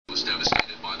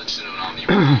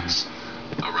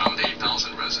Around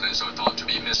 8,000 residents are thought to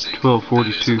be missing.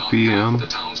 12:42 p.m.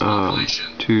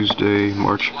 Tuesday,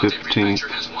 March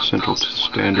 15th, Central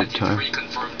Standard Time.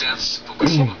 Confirmed deaths.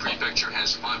 Fukushima Prefecture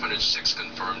has 506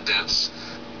 confirmed deaths.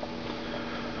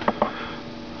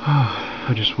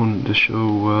 I just wanted to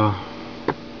show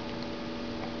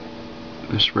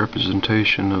this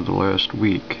representation of the last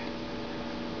week.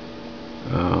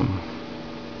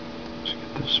 Let's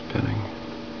get this spinning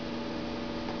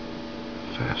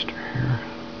faster here.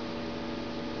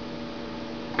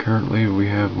 Currently we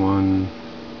have one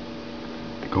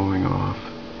going off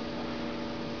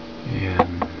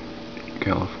in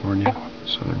California,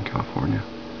 Southern California.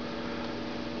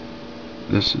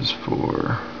 This is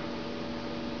for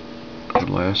the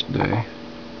last day.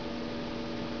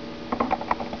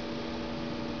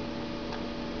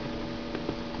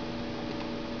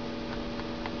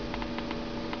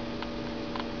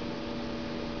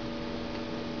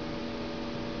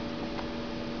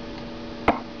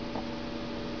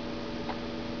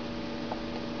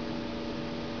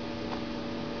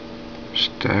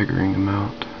 Staggering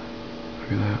amount.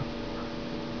 Look at that.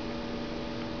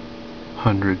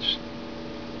 Hundreds.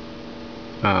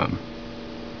 Well,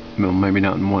 maybe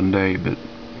not in one day, but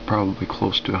probably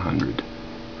close to 100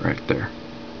 right there.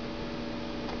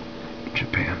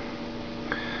 Japan.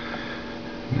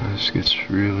 Now this gets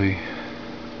really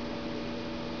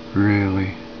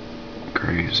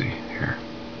crazy here.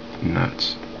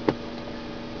 Nuts.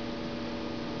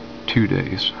 2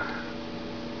 days.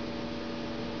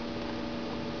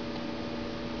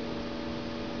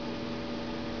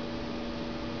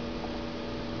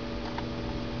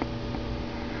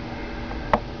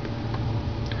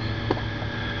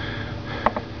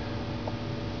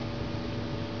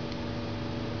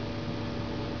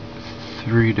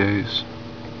 Three days.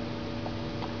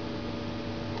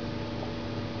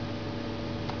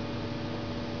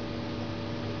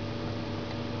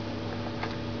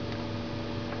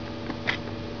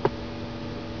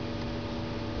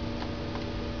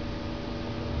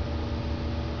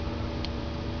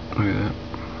 Look at that.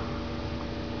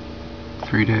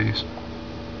 3 days.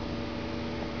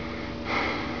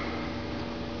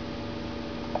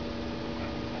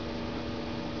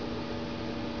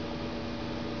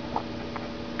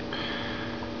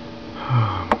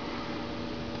 Oh.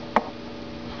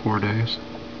 4 days.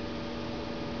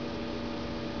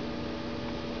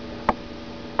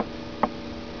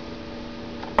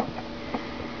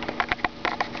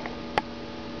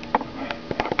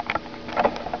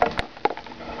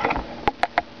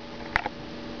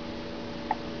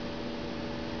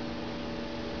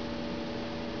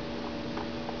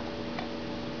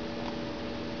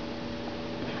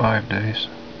 Five days.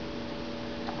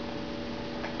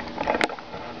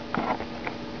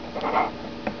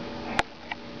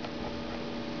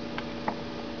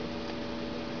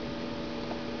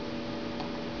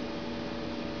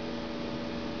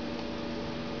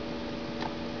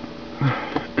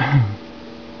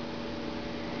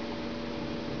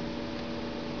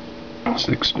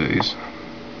 Six days.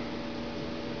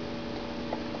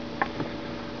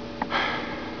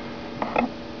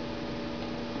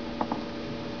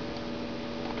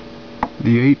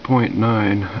 The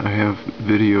 8.9, I have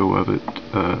video of it.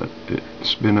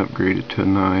 It's been upgraded to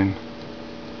 9,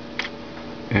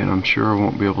 and I'm sure I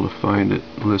won't be able to find it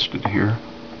listed here,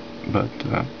 but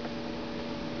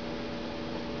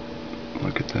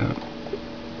look at that.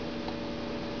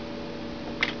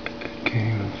 It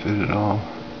can't even fit it all.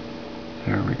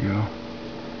 There we go.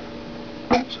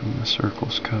 Some of the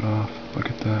circles cut off. Look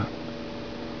at that.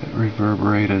 It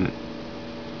reverberated.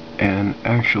 And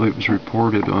actually it was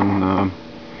reported on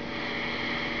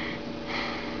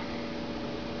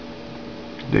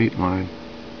Dateline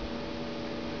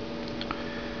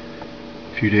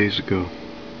a few days ago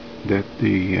that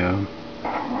the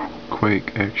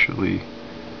quake actually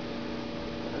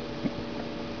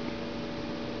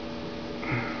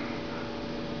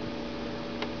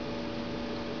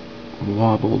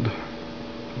wobbled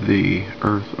the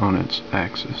Earth on its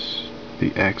axis.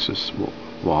 The axis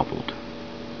wobbled,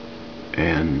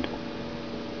 and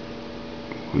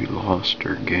we lost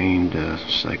or gained a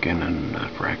second and a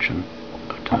fraction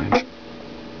of time.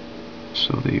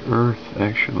 So the Earth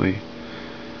actually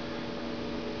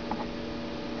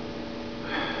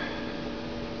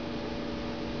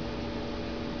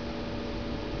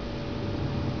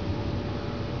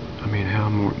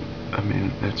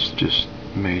that's just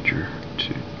major,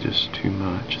 just too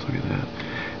much. Look at that.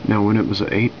 Now when it was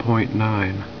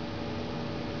 8.9,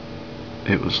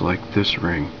 it was like this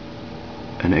ring,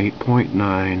 an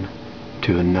 8.9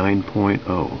 to a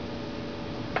 9.0.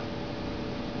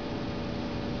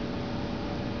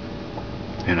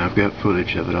 And I've got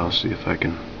footage of it. I'll see if I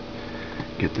can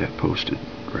get that posted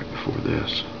right before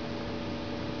this.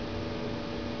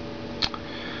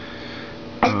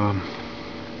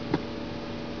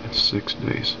 It's 6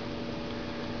 days.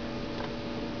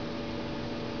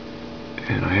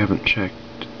 And I haven't checked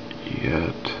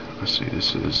yet. Let's see,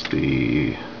 this is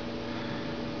the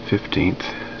 15th,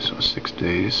 so 6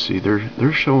 days. See,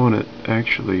 they're showing it,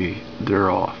 actually, they're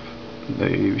off.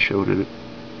 They showed it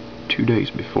 2 days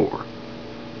before.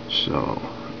 So,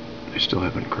 they still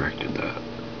haven't corrected that.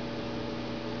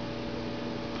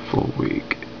 Full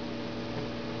week.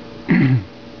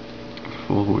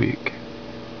 Full week.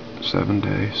 7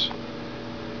 days.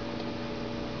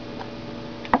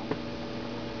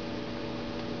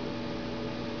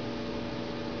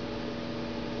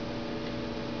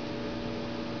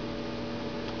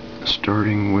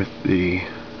 Starting with the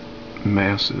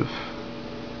massive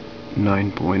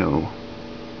 9.0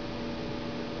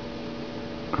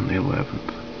 on the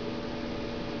 11th.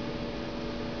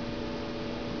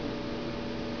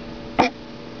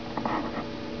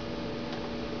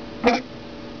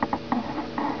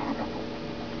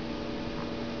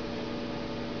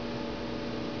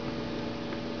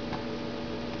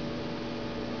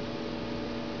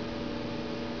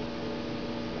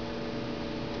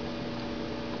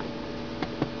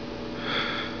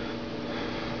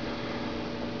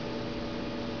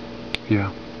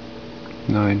 Yeah,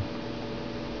 9.0.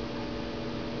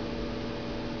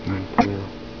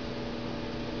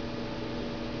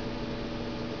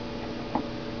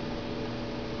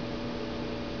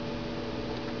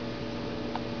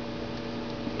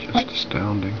 Just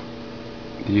astounding.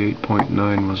 The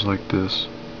 8.9 was like this,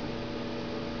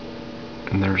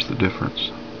 and there's the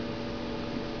difference.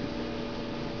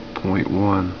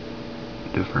 0.1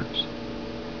 difference.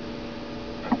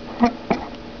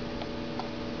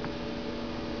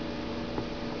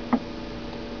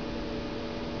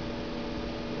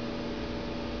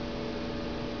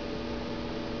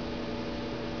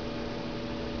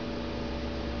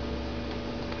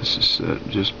 This is set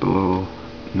just below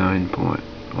 9 point,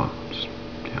 well,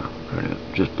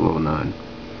 just below 9,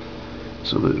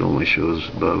 so that it only shows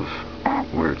above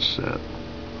where it's set.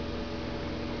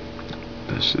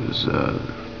 This is,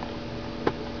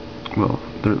 well,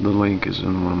 the link is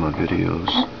in one of my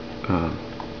videos.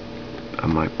 I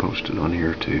might post it on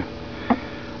here too.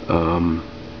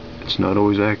 It's not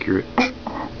always accurate,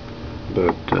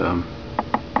 but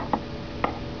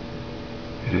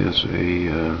it is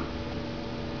a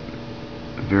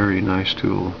very nice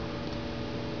tool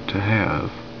to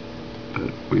have,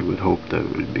 but we would hope that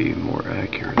it would be more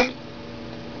accurate.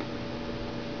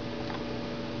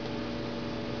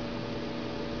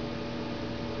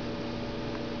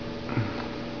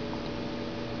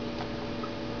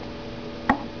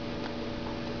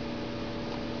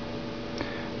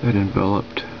 That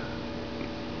enveloped,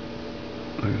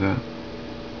 look at that,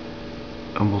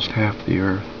 almost half the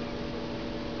Earth.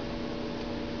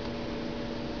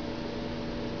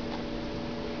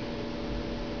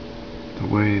 The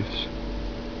waves.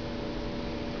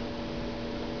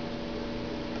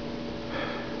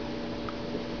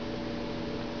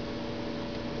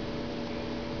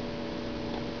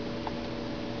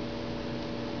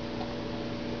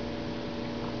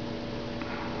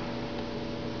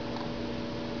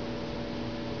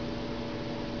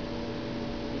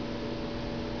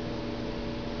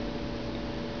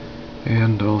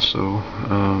 And also,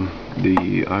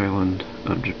 the island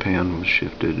of Japan was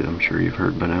shifted. I'm sure you've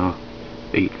heard by now.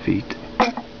 8 feet,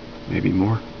 maybe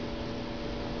more.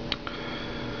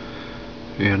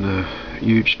 And a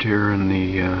huge tear in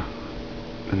the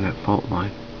in that fault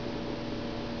line.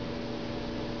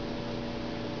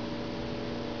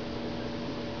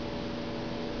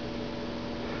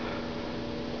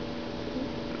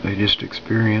 They just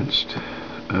experienced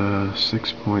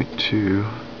 6.2.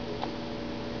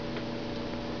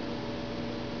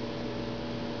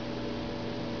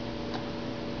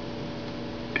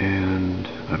 And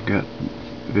I've got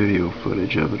video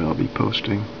footage of it I'll be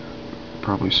posting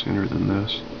probably sooner than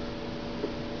this.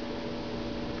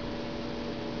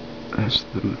 That's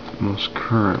the most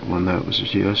current one. That was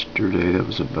yesterday. That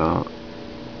was about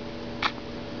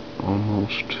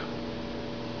almost,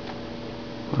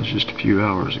 well, it was just a few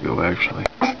hours ago actually.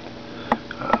 Get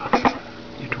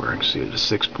to where I can see it. The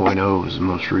 6.0 is the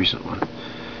most recent one.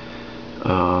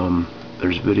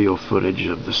 There's video footage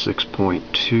of the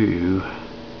 6.2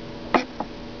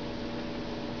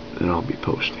 that I'll be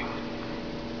posting.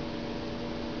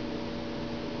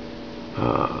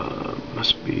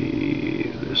 Must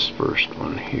be this first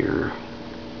one here,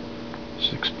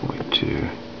 6.2.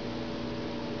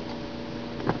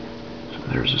 So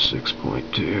there's a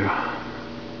 6.2.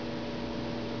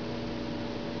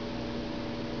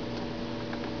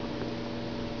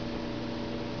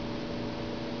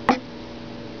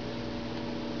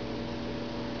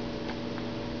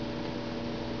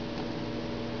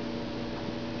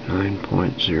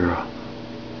 9.0.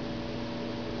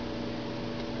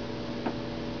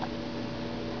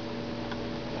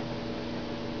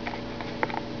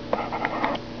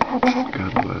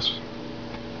 God bless.